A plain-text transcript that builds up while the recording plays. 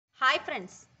Hi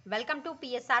friends, welcome to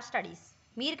PSR studies.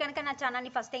 మీరు కనుక నా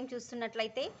ఛానల్ని ఫస్ట్ టైం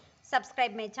చూస్తున్నట్లయితే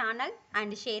subscribe my channel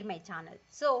and share my channel.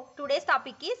 So today's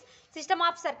topic is system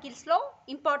of సర్కిల్స్లో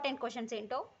important questions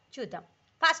ఏంటో చూద్దాం.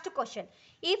 First question,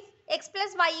 if x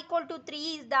plus y equal to 3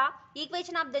 is the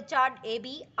equation of the chart AB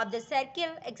of the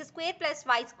circle x square plus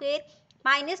y square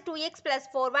minus 2x plus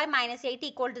 4y minus 8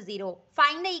 equal to 0.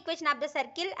 Find the equation of the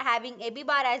circle having AB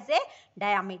bar as a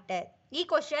diameter. ఈ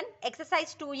question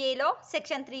exercise 2A లో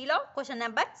section 3లో question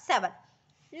number 7.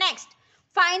 Next,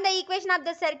 find the equation of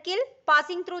the circle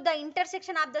passing through the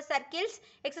intersection of the circles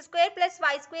x square plus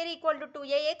y square equal to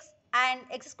 2ax and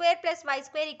x square plus y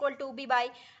square equal to b by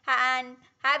and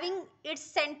having its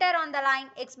center on the line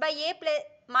x by a plus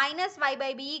minus y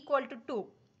by b equal to 2.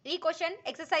 ఈ question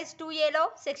exercise 2A లో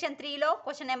section 3లో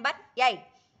question number 8.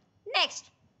 Next,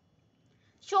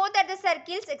 show that the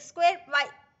circles x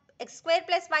square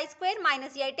plus y square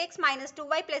minus 8x minus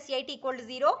 2y plus 8 equal to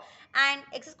 0 and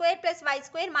x square plus y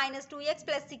square minus 2x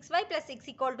plus 6y plus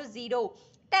 6 equal to 0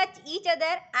 touch each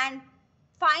other and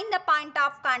find the point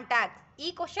of contact. ఈ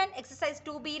question exercise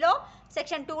 2B లో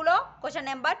section 2లో question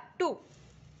number 2.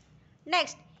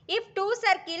 Next, if two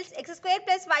circles x square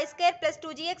plus y square plus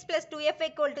 2gx plus 2f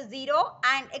equal to 0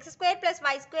 and x square plus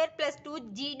y square plus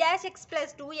 2g dash x plus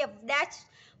 2f dash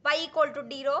y equal to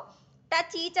 0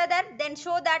 touch each other, then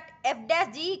show that f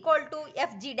dash g equal to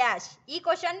f g dash. ఈ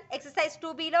question exercise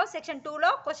 2B లో section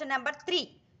 2లో question number 3.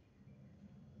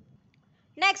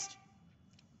 Next,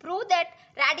 prove that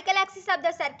radical axis of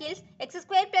the circles x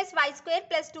square plus y square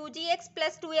plus 2gx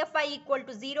plus 2fy equal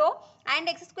to 0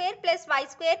 and x square plus y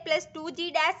square plus 2g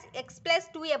dash x plus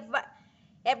 2f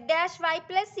dash y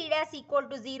plus c dash equal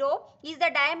to 0 is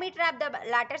the diameter of the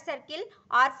latter circle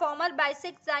or formal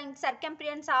bisects the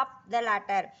circumference of the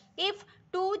latter. If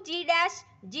 2g dash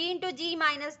g into g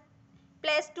minus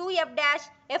plus 2f dash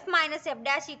f minus f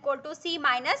dash equal to c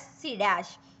minus c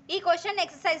dash. ఈ question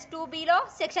exercise 2B లో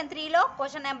section 3లో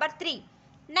question number 3.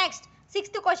 Next,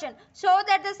 sixth question, show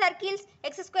that the circles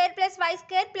x square plus y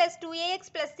square plus 2ax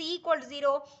plus c equal to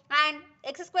 0 and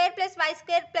x square plus y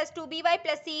square plus 2by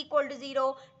plus c equal to 0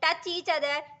 touch each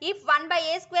other if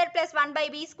 1/a square plus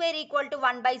 1/b square equal to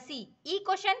 1/c. ఈ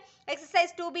question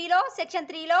exercise 2B లో section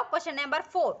 3లో question number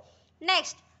 4.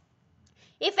 Next,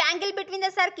 if angle between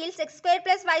the circles x square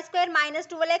plus y square minus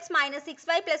 12x minus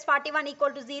 6y plus 41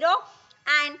 equal to 0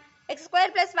 and x square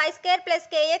plus y square plus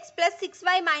kx plus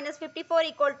 6y minus 54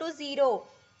 equal to 0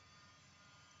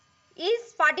 is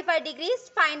 45 degrees,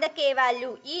 find the k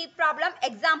value. ఈ problem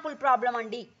example problem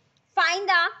అండి. Find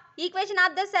the equation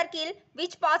of the circle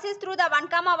which passes through the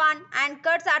 1,1 and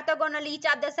cuts orthogonal each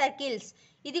of the circles.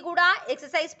 ఇది కూడా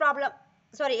exercise problem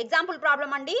example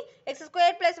problem అండి. x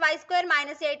square plus y square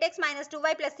minus 8x minus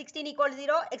 2y plus 16 equal to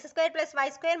 0 x square plus y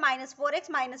square minus 4x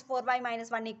minus 4y minus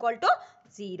 1 equal to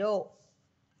 0.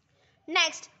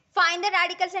 Next, find the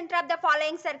radical center of the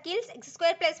following circles x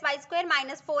square plus y square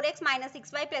minus 4x minus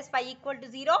 6y plus 5 equal to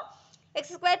 0 x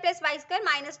square plus y square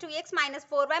minus 2x minus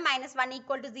 4y minus 1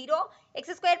 equal to 0 x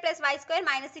square plus y square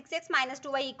minus 6x minus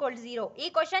 2y equal to 0. ఈ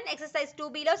question exercise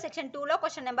 2B లో section 2లో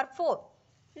question number 4.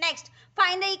 Next,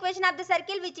 find the equation of the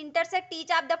circle which intersect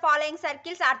each of the following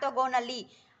circles orthogonally.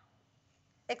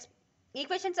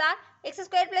 Equations are x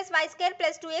square plus y square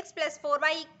plus 2x plus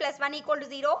 4y plus 1 equal to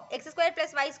 0 x square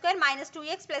plus y square minus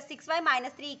 2x plus 6y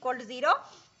minus 3 equal to 0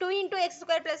 2 into x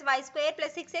square plus y square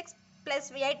plus 6x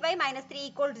plus 8y minus 3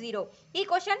 equal to 0. ఈ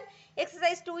question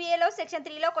exercise 2A లో section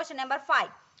 3లో question number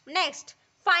 5. Next,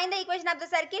 find the equation of the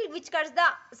circle which cuts the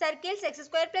circles x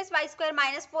square plus y square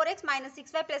minus 4x minus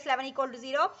 6y plus 11 equal to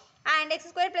 0 and x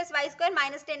square plus y square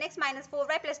minus 10x minus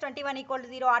 4y plus 21 equal to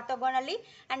 0 orthogonally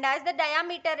and as the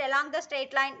diameter along the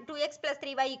straight line 2x plus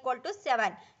 3y equal to 7.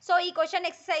 So ఈ question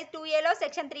exercise 2A లో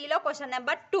section 3లో question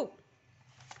number 2.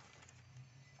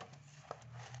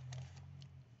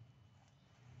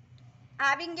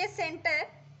 having a center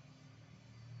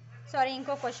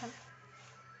ఇంకో question.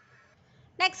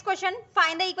 Next question,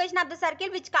 find the equation of the circle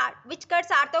which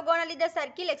cuts orthogonally the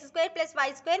circle x square plus y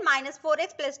square minus 4x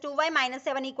plus 2y minus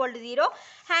 7 equal to 0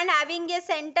 and having a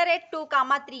center at 2,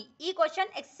 3. ఈ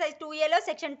question exercise 2A లో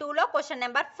section 2లో question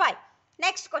number 5.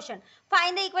 Next question,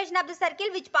 find the equation of the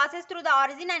circle which passes through the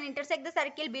origin and intersect the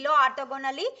circle below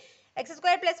orthogonally x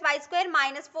square plus y square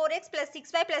minus 4x plus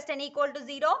 6y plus 10 equal to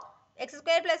 0 x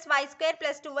square plus y square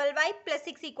plus 12y plus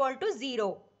 6 equal to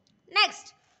 0. Next,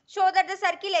 show that the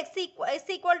circle x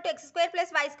equal to x square plus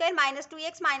y square minus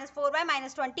 2x minus 4y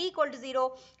minus 20 equal to 0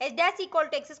 h dash equal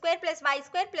to x square plus y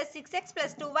square plus 6x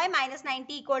plus 2y minus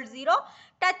 90 equal to 0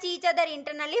 touch each other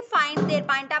internally, find their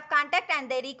point of contact and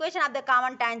their equation of the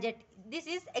common tangent. This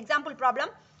is example problem.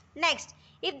 Next,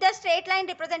 if the straight line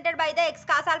represented by the x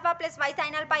cos alpha plus y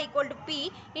sin alpha equal to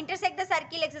p intersect the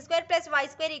circle x square plus y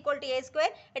square equal to a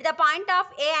square at the point of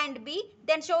A and B,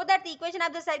 then show that the equation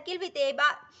of the circle with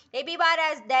AB bar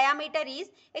as diameter is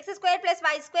x square plus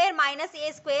y square minus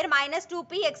a square minus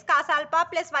 2p x cos alpha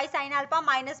plus y sin alpha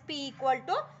minus p equal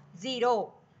to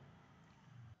 0.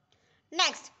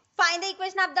 Next, find the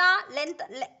equation of the length.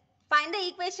 Find the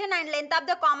equation and length of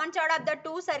the common chord of the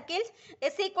two circles.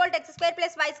 S equal to x square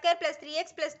plus y square plus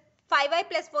 3x plus 5y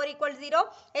plus 4 equal to 0.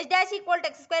 H dash equal to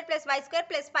x square plus y square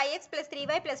plus 5x plus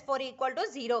 3y plus 4 equal to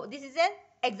 0. This is an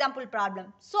example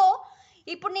problem. So,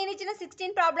 ఇప్పుడు నేను ఇచ్చిన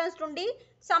 16 problems నుండి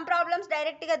some problems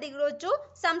డైరెక్ట్గా దిగొచ్చు.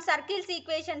 Some circles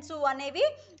equations అనేవి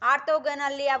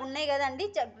ఆర్థోగోనల్లీ అవి ఉన్నాయి కదండి,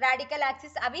 radical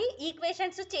axis, అవి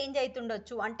ఈక్వేషన్స్ చేంజ్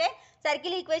అవుతుండొచ్చు. అంటే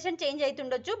circle equation change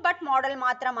అవుతుండొచ్చు, but model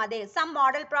మాత్రం అదే. సమ్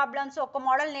మోడల్ ప్రాబ్లమ్స్ ఒక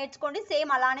మోడల్ నేర్చుకోండి,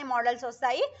 సేమ్ అలానే మోడల్స్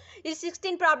వస్తాయి. ఈ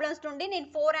 16 ప్రాబ్లమ్స్ నుండి నేను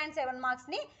 4 and 7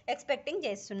 మార్క్స్ని ఎక్స్పెక్టింగ్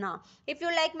చేస్తున్నా. If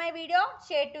you like my video,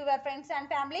 share to your friends and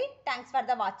family. Thanks for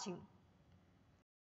the watching.